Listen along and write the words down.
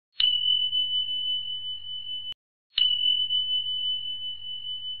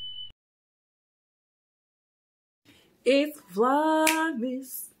It's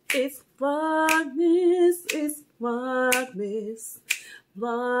Vlogmas. It's Vlogmas. It's Vlogmas.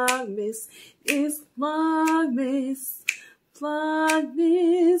 Vlogmas. It's Vlogmas.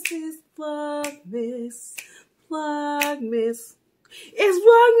 Vlogmas. It's Vlogmas. Vlogmas. It's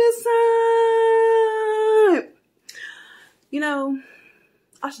Vlogmas time! You know,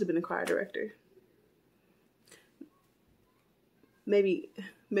 I should have been a choir director. Maybe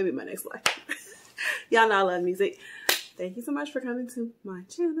my next life. Y'all know I love music. Thank you so much for coming to my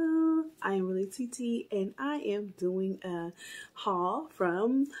channel. I am really TT and I am doing a haul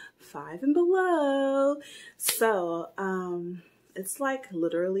from 5 and Below. So, it's like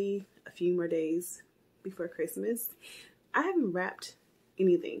literally a few more days before Christmas. I haven't wrapped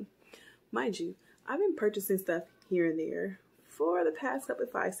anything. Mind you, I've been purchasing stuff here and there for the past couple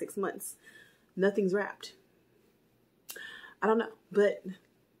of 5-6 months. Nothing's wrapped. I don't know, but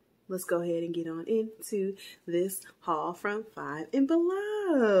let's go ahead and get on into this haul from 5 and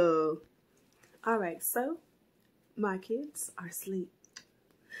Below. All right, so my kids are asleep.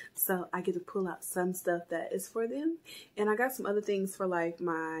 So I get to pull out some stuff that is for them. And I got some other things for like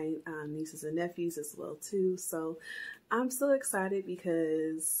my nieces and nephews as well too. So I'm so excited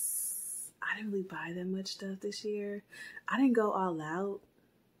because I didn't really buy that much stuff this year. I didn't go all out.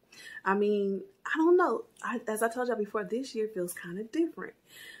 I mean, I don't know. As I told y'all before, this year feels kind of different.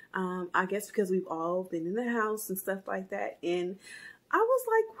 I guess because we've all been in the house and stuff like that. And I was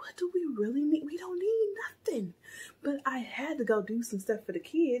like, what do we really need? We don't need nothing. But I had to go do some stuff for the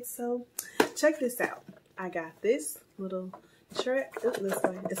kids. So check this out. I got this little truck. Oh, looks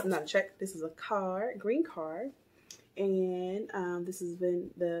like it's not a truck. This is a car, green car. And this has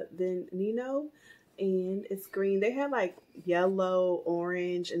been the Nino. And it's green. They had like yellow,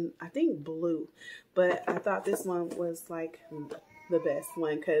 orange, and I think blue. But I thought this one was like the best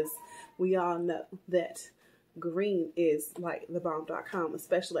one because we all know that green is like the bomb.com,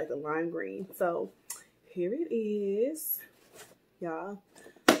 especially like the lime green. So here it is, y'all.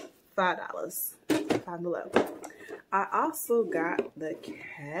 $5. 5 Below. I also got the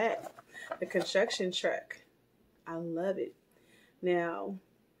cat, the construction truck. I love it. Now,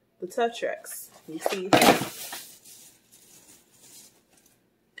 the tough trucks. You see,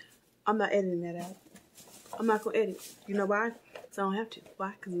 I'm not editing that out. I'm not gonna edit. You know why? So I don't have to.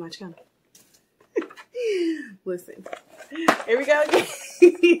 Why? Because of my channel. Listen. Here we go again.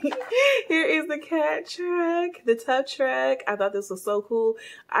 Here is the cat truck, the tough truck. I thought this was so cool.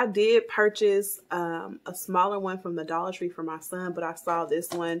 I did purchase a smaller one from the Dollar Tree for my son, but I saw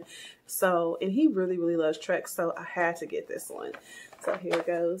this one. So, and he really, really loves trucks, so I had to get this one. So here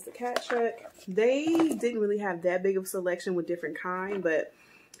goes the cat truck. They didn't really have that big of a selection with different kind, but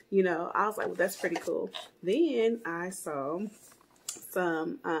you know, I was like, well, that's pretty cool. Then I saw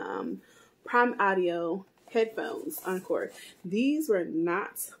some Prime Audio headphones, Encore. These were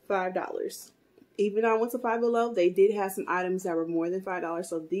not $5. Even though I went to 5 Below, they did have some items that were more than $5,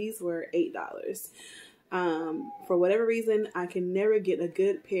 so these were $8. For whatever reason, I can never get a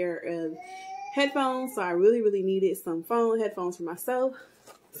good pair of headphones, so I really, really needed some phone headphones for myself.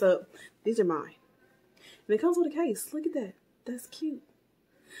 So these are mine. And it comes with a case. Look at that. That's cute.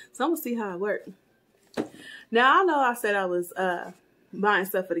 So I'm gonna see how it works. Now I know I said I was buying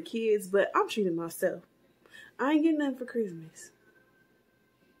stuff for the kids, but I'm treating myself. I ain't getting nothing for Christmas.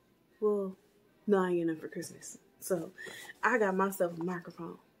 Well, no, I ain't getting nothing for Christmas. So I got myself a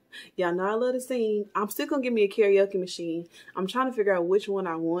microphone. Y'all know I love to sing. I'm still gonna get me a karaoke machine. I'm trying to figure out which one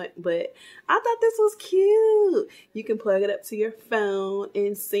I want, but I thought this was cute. You can plug it up to your phone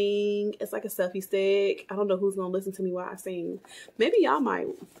and sing. It's like a selfie stick. I don't know who's gonna listen to me while I sing. Maybe y'all might.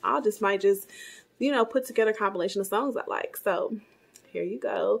 I might just, you know, put together a compilation of songs I like. So here you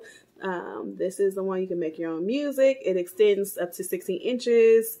go. This is the one you can make your own music. It extends up to 16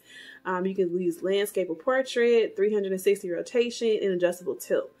 inches. You can use landscape or portrait, 360 rotation, and adjustable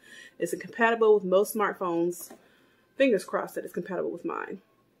tilt. It's compatible with most smartphones. Fingers crossed that it's compatible with mine.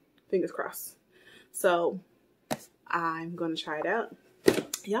 Fingers crossed. So I'm going to try it out.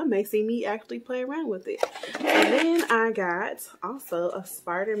 Y'all may see me actually play around with it. And then I got also a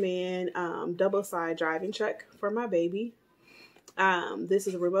Spider-Man double-side driving truck for my baby. This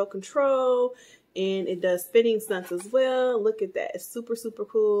is a remote control and it does spinning stunts as well. Look at that. It's super, super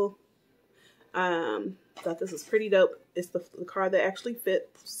cool. Thought this was pretty dope. It's the car that actually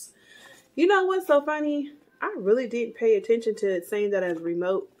fits. You know what's so funny? I really didn't pay attention to it saying that as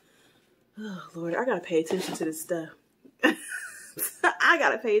remote. Oh, Lord, I gotta pay attention to this stuff. I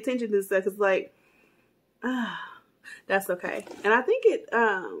gotta pay attention to this stuff. It's like, that's okay. And I think it,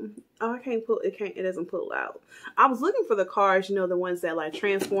 oh, it doesn't pull out. I was looking for the cars, you know, the ones that like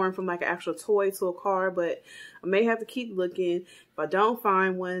transform from like an actual toy to a car, but I may have to keep looking. If I don't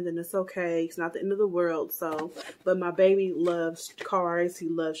find one, then it's okay. It's not the end of the world. So, but my baby loves cars. He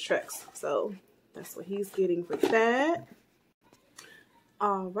loves trucks. So that's what he's getting for that.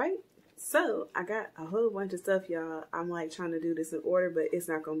 All right. So I got a whole bunch of stuff, y'all. I'm like trying to do this in order, but it's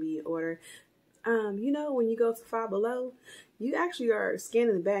not going to be in order. You know, when you go to Five Below, you actually are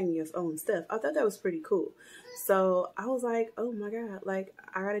scanning and bagging your own stuff. I thought that was pretty cool. So I was like, oh my God, like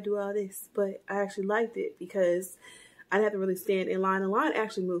I got to do all this, but I actually liked it because I didn't have to really stand in line. The line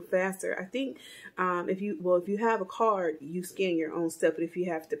actually moved faster. I think if you have a card, you scan your own stuff. But if you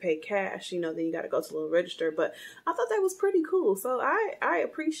have to pay cash, you know, then you got to go to a little register. But I thought that was pretty cool. So I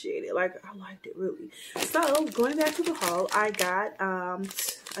appreciate it. Like, I liked it really. So going back to the haul, I got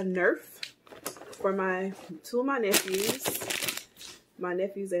a Nerf for two of my nephews. My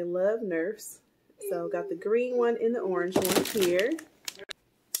nephews, they love Nerfs. So got the green one and the orange one here.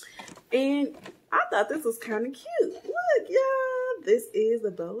 And I thought this was kind of cute. Look, y'all. This is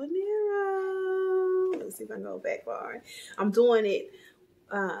the bow and arrow. Let's see if I can go back far. I'm doing it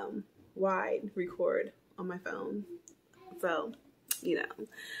wide record on my phone. So, you know,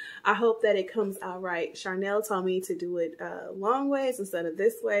 I hope that it comes out right. Charnel told me to do it long ways instead of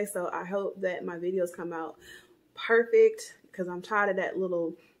this way. So I hope that my videos come out perfect because I'm tired of that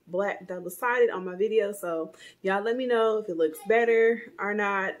little black double-sided on my video. So y'all let me know if it looks better or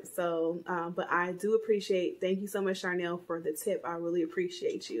not. So but I do appreciate, thank you so much, Charnel, for the tip. I really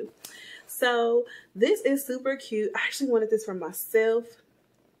appreciate you. So this is super cute. I actually wanted this for myself,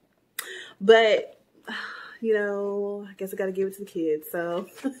 but you know, I guess I gotta give it to the kids. So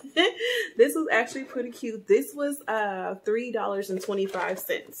this was actually pretty cute. This was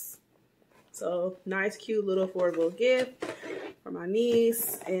 $3.25. So nice, cute little affordable gift for my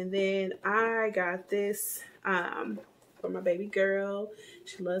niece. And then I got this for my baby girl.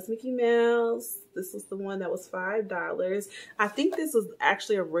 She loves Mickey Mouse. This was the one that was $5. I think this was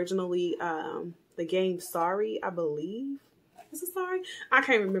actually originally the game Sorry, I believe. Is it Sorry? I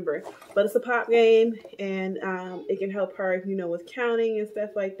can't remember. But it's a pop game, and it can help her, you know, with counting and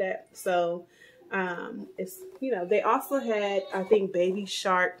stuff like that. So it's, you know, they also had, I think, Baby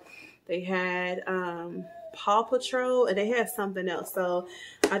Shark. They had Paw Patrol, and they had something else. So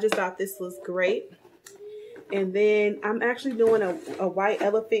I just thought this was great. And then I'm actually doing a white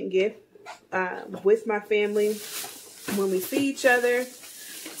elephant gift with my family when we see each other.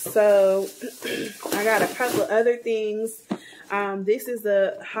 So I got a couple of other things. This is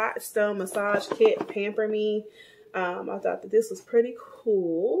a hot stone massage kit, Pamper Me. I thought that this was pretty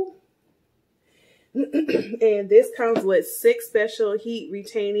cool. And this comes with 6 special heat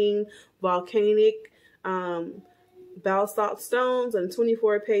retaining volcanic basalt stones and a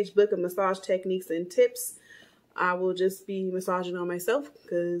 24-page book of massage techniques and tips. I will just be massaging on myself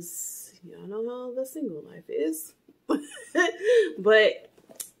because y'all know how the single life is. But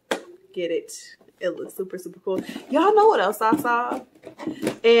get it. It looks super, super cool. Y'all know what else I saw?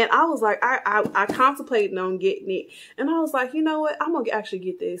 And I was like, I contemplated on getting it. And I was like, you know what? I'm going to actually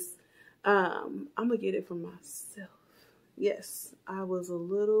get this. I'm going to get it for myself. Yes, I was a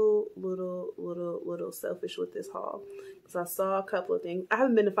little selfish with this haul. Because I saw a couple of things. I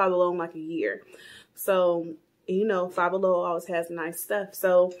haven't been to Five Below in like a year. So, you know, Five Below always has nice stuff.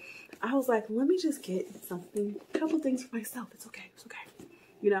 So, I was like, let me just get something, a couple of things for myself. It's okay. It's okay.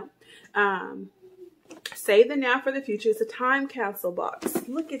 You know, save the now for the future. It's a time capsule box.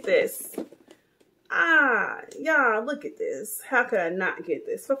 Look at this. Y'all, look at this. How could I not get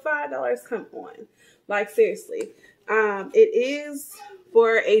this for $5? Come on. Like, seriously. It is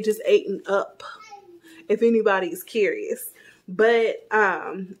for ages 8 and up, if anybody's curious. But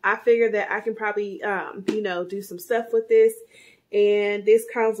I figured that I can probably, you know, do some stuff with this. And this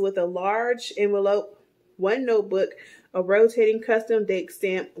comes with a large envelope, 1 notebook, a rotating custom date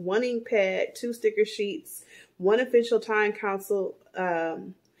stamp, 1 ink pad, 2 sticker sheets, 1 official time capsule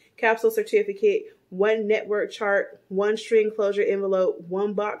certificate, 1 network chart, 1 string closure envelope,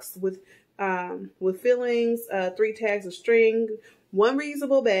 1 box with fillings, 3 tags of string, 1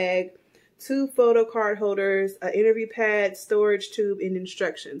 reusable bag, 2 photo card holders, an interview pad, storage tube, and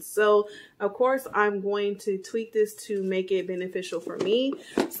instructions. So, of course, I'm going to tweak this to make it beneficial for me.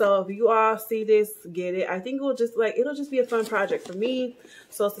 So, if you all see this, get it. I think it'll just be a fun project for me.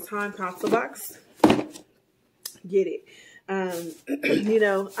 So, it's a time capsule box. Get it. You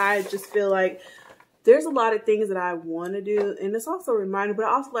know, I just feel like there's a lot of things that I want to do. And it's also a reminder, but I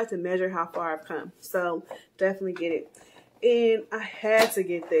also like to measure how far I've come. So, definitely get it. And I had to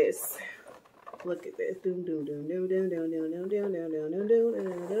get this. Look at this. Doom, doom, doom, doom, doom, doom, doom, doom, doom, doom, doom, doom, doom,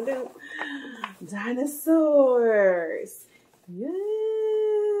 doom, doom, doom. Dinosaurs.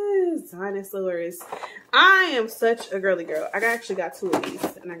 Yes, dinosaurs. I am such a girly girl. I actually got 2 of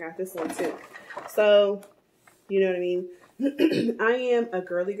these, and I got this one too. So, you know what I mean? I am a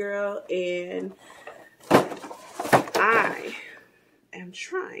girly girl, and I am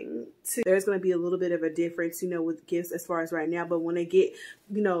trying to. There's going to be a little bit of a difference, you know, with gifts as far as right now. But when they get,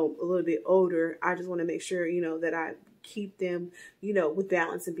 you know, a little bit older, I just want to make sure, you know, that I keep them, you know, with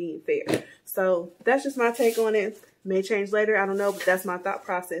balance and being fair. So that's just my take on it. May change later, I don't know, but that's my thought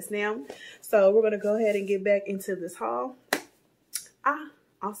process now. So we're going to go ahead and get back into this haul. I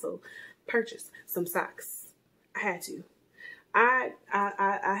also purchased some socks. I had to. I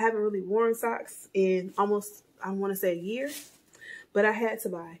haven't really worn socks in almost, I want to say, a year, but I had to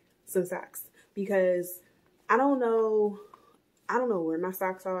buy some socks because I don't know where my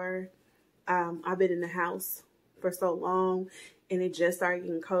socks are. I've been in the house for so long, and it just started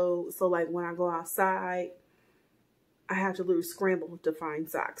getting cold. So like when I go outside, I have to literally scramble to find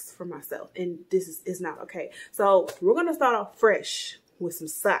socks for myself, and this is not okay. So we're gonna start off fresh with some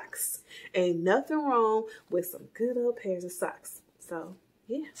socks. Ain't nothing wrong with some good old pairs of socks. So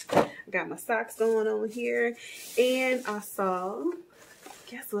yeah, I got my socks going on here, and I saw,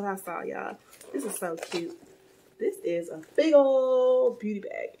 guess what I saw, y'all? This is so cute. This is a big old beauty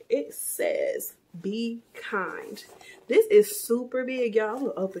bag. It says "Be Kind." This is super big, y'all. I'm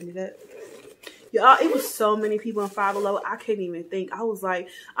gonna open it up. Y'all, it was so many people in Five Below. I couldn't even think. I was like,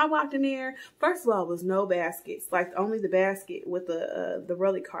 I walked in there. First of all, it was no baskets. Like only the basket with the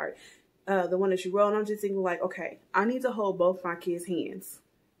rolly cart, the one that you roll. And I'm just thinking like, okay, I need to hold both my kids' hands.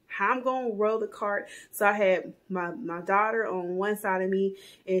 How I'm gonna roll the cart? So I had my daughter on one side of me,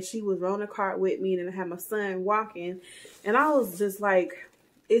 and she was rolling the cart with me, and then I had my son walking, and I was just like,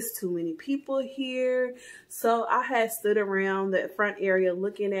 it's too many people here. So I had stood around that front area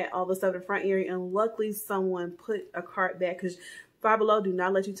looking at all the stuff in the front area, and luckily someone put a cart back, because Five Below do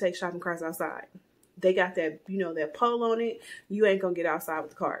not let you take shopping carts outside. They got that, you know, that pole on it. You ain't gonna get outside with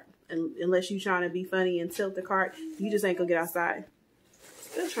the cart. And unless you trying to be funny and tilt the cart, you just ain't gonna get outside.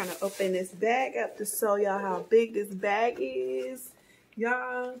 Still trying to open this bag up to show y'all how big this bag is.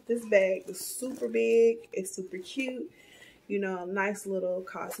 Y'all, this bag is super big. It's super cute. You know, nice little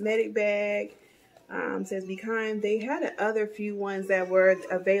cosmetic bag. Says "Be Kind." They had other few ones that were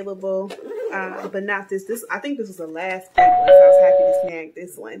available, but not this. I think this was the last big one, so I was happy to snag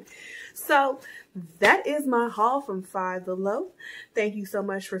this one. So that is my haul from Five Below. Thank you so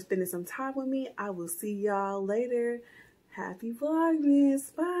much for spending some time with me. I will see y'all later. Happy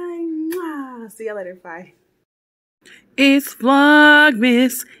Vlogmas. Bye. Mwah. See y'all later. Bye. It's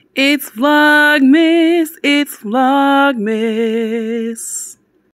Vlogmas. It's Vlogmas. It's Vlogmas.